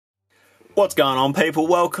What's going on, people?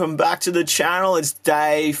 Welcome back to the channel. It's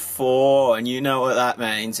day 4 and you know what that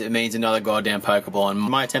means. It means another goddamn Pokeball, and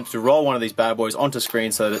my attempt to roll one of these bad boys onto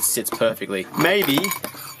screen so that it sits perfectly. Maybe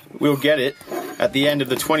we'll get it at the end of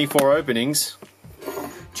the 24 openings.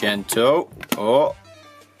 Gentle.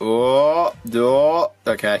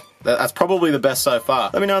 Okay, that's probably the best so far.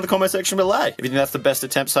 Let me know in the comment section below if you think that's the best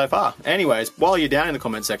attempt so far. Anyways, while you're down in the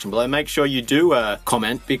comment section below, make sure you do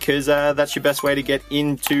comment, because that's your best way to get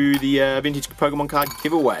into the vintage Pokemon card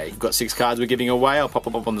giveaway. We've got 6 cards we're giving away. I'll pop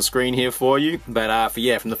them up on the screen here for you. But from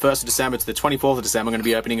the 1st of December to the 24th of December, I'm going to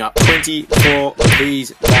be opening up 24 of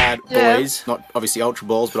these bad boys. Not obviously Ultra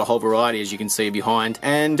Balls, but a whole variety, as you can see behind.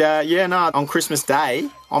 And on Christmas Day,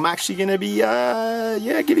 I'm actually going to be,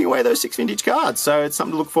 giving away those 6 vintage cards, so it's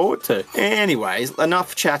something to look forward to. Anyways,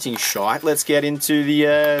 enough chatting shite. Let's get into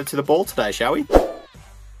the ball today, shall we?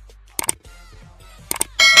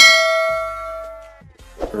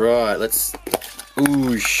 Right, let's...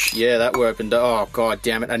 Oosh, yeah, that worked. And oh, god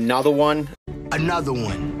damn it, another one. Another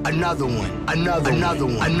one, another one, another one,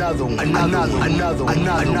 another one, another one, another one,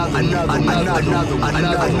 another one,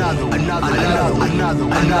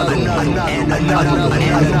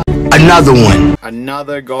 another one.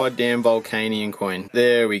 Another goddamn Volcanion coin.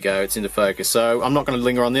 There we go, it's into focus. So I'm not going to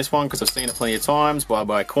linger on this one because I've seen it plenty of times.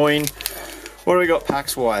 Bye-bye coin. What do we got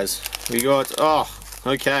packs-wise? We got,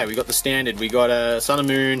 okay, we got the standard. We got Sun and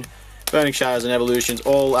Moon, Burning Shadows and Evolutions,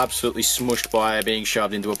 all absolutely smushed by being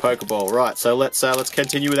shoved into a Pokeball. Right, so let's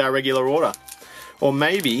continue with our regular order. Or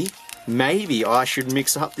maybe I should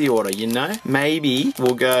mix up the order, you know? Maybe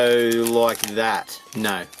we'll go like that.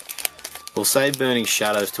 No. We'll save Burning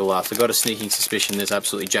Shadows till last. I've got a sneaking suspicion there's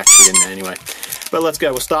absolutely jack shit in there anyway. But let's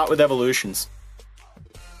go, we'll start with Evolutions.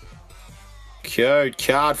 Code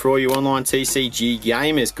card for all you online TCG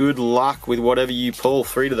gamers. Good luck with whatever you pull.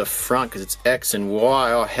 3 to the front because it's X and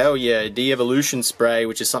Y. Oh hell yeah, de-evolution spray,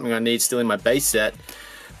 which is something I need still in my base set.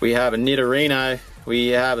 We have a Nidorino, we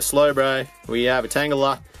have a Slowbro, we have a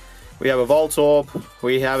Tangela, we have a Voltorb,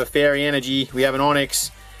 we have a Fairy Energy, we have an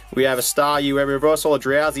Onix, we have a Staryu, we have a Reversal, a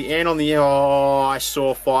Drowsy, and on the... Oh, I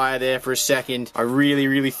saw fire there for a second. I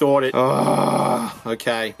really thought it... Oh,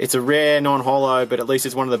 okay. It's a rare non-holo, but at least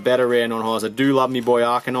it's one of the better rare non-holos. I do love me boy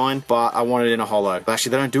Arcanine, but I want it in a holo. But actually,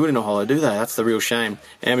 they don't do it in a holo, do they? That's the real shame.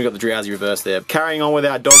 And we got the Drowsy reverse there. Carrying on with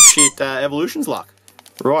our dog shit Evolutions luck.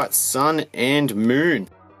 Right, Sun and Moon.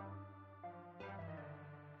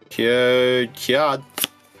 Card.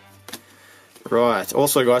 Right,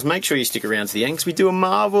 also guys, make sure you stick around to the end because we do a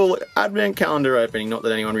Marvel Advent Calendar opening, not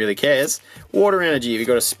that anyone really cares. Water Energy, we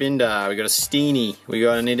got a Spindar, we got a Steenie, we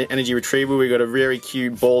got an Energy Retrieval, we got a very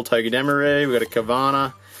cute Ball Togedemaru, we got a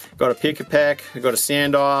Kavana, got a Pick-a-Peck, we got a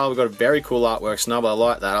Sandile, we got a very cool artwork Snubble, I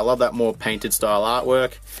like that. I love that more painted style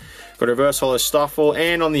artwork. Got a Reverse Holo Stuffle,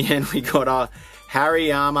 and on the end we got a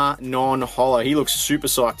Hariyama non-holo. He looks super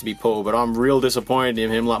psyched to be pulled, but I'm real disappointed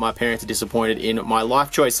in him, like my parents are disappointed in my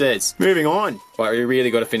life choices. Moving on. Right, we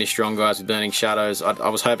really got to finish strong, guys, with Burning Shadows. I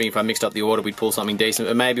was hoping if I mixed up the order, we'd pull something decent,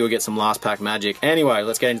 but maybe we'll get some last pack magic. Anyway,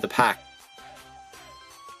 let's get into the pack.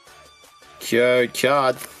 Code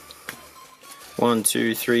card. 1,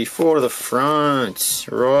 2, 3, 4 to the front.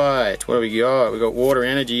 Right, what do we got? We got Water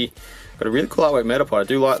Energy. Got a really cool artwork Metapod. I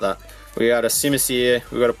do like that. We got a Simisear.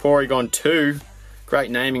 We got a Porygon 2. Great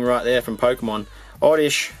naming right there from Pokemon.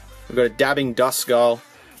 Oddish. We've got a Dabbing Duskull.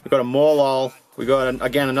 We've got a Morlul. We've got,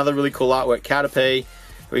 again, another really cool artwork, Caterpie.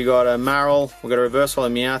 We got a Marill. We've got a Reverse Holo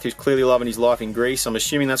Meowth, who's clearly loving his life in Greece. I'm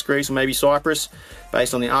assuming that's Greece or maybe Cyprus,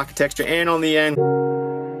 based on the architecture. And on the end,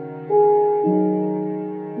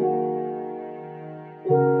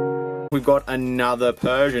 we've got another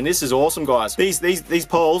Persian. This is awesome, guys. These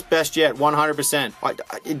polls, best yet,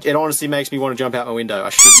 100%. It honestly makes me want to jump out my window. I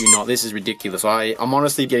shit you not. This is ridiculous. I'm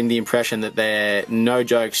honestly getting the impression that they're, no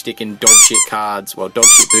joke, sticking dog shit cards, well, dog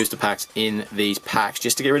shit booster packs in these packs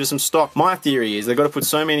just to get rid of some stock. My theory is they've got to put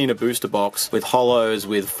so many in a booster box with holos,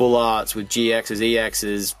 with full arts, with GXs,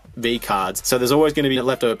 EXs, V cards. So there's always going to be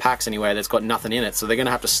leftover packs anyway that's got nothing in it. So they're going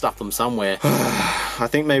to have to stuff them somewhere. I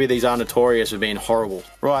think maybe these are notorious for being horrible.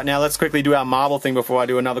 Right, now let's quickly do our Marvel thing before I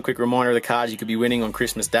do another quick reminder of the cards you could be winning on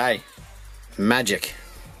Christmas Day. Magic.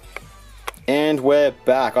 And we're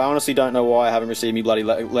back. I honestly don't know why I haven't received me bloody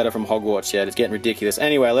letter from Hogwarts yet. It's getting ridiculous.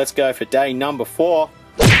 Anyway, let's go for day number 4.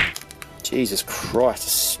 Jesus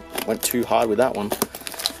Christ. Went too hard with that one.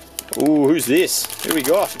 Ooh, who's this? Who we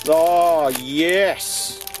got? Oh,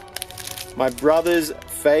 yes. My brother's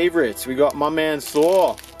favourites. We got my man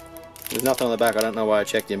Thor. There's nothing on the back. I don't know why I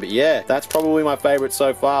checked in, but yeah, that's probably my favorite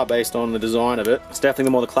so far based on the design of it. It's definitely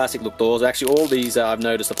the more the classic look doors. Actually, all these I've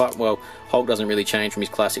noticed, apart, well, Hulk doesn't really change from his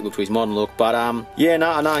classic look to his modern look, but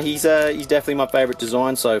yeah, he's definitely my favorite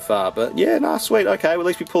design so far. But yeah, sweet. Okay, well, at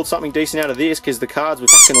least we pulled something decent out of this because the cards were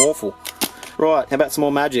fucking awful. Right, how about some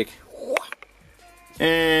more magic?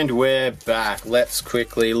 And we're back. Let's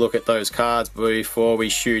quickly look at those cards before we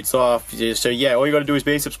shoot off. So yeah, all you got to do is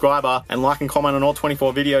be a subscriber and like and comment on all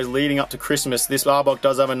 24 videos leading up to Christmas. This Arbok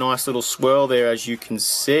does have a nice little swirl there, as you can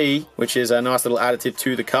see, which is a nice little additive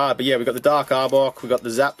to the card. But yeah, we've got the Dark Arbok, we've got the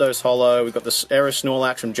Zapdos Holo, we've got the Era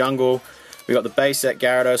Snorlax from Jungle, we've got the base set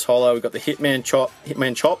Gyarados Holo, we've got the Hitman Chop,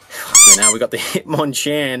 now we've got the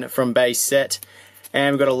Hitmonchan from base set.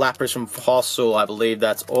 And we've got a Lapras from Fossil. I believe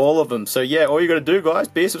that's all of them. So yeah, all you got to do, guys,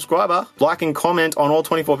 be a subscriber, like and comment on all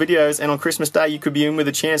 24 videos, and on Christmas Day you could be in with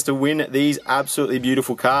a chance to win these absolutely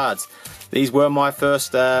beautiful cards. These were my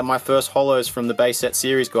first holos from the base set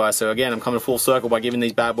series, guys. So again, I'm coming full circle by giving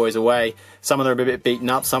these bad boys away. Some of them are a bit beaten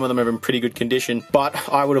up, some of them are in pretty good condition, but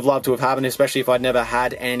I would have loved to have had them, especially if I'd never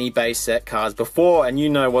had any base set cards before. And you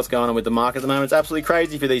know what's going on with the market at the moment. It's absolutely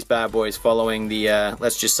crazy for these bad boys following the,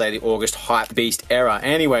 let's just say, the August hype beast era.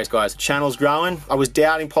 Anyways, guys, the channel's growing. I was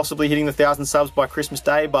doubting possibly hitting the 1,000 subs by Christmas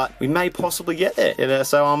Day, but we may possibly get there.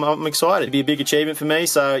 So I'm excited. It'd be a big achievement for me.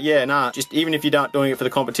 So yeah, just even if you're not doing it for the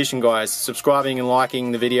competition, guys, subscribing and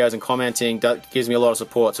liking the videos and commenting, that gives me a lot of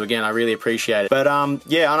support. So again, I really appreciate it. But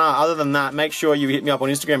yeah, other than that, make sure you hit me up on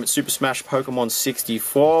Instagram at Super Smash Pokemon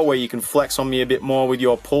 64, where you can flex on me a bit more with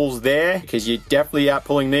your pulls there, because you're definitely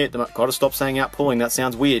outpulling me at the moment. Gotta stop saying outpulling, that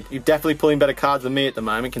sounds weird. You're definitely pulling better cards than me at the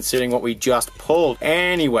moment, considering what we just pulled.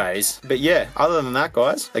 Anyways, but yeah, other than that,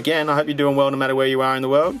 guys, again, I hope you're doing well no matter where you are in the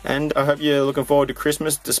world, and I hope you're looking forward to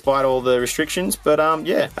Christmas despite all the restrictions. But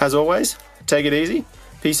yeah, as always, take it easy.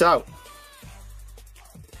 Peace out.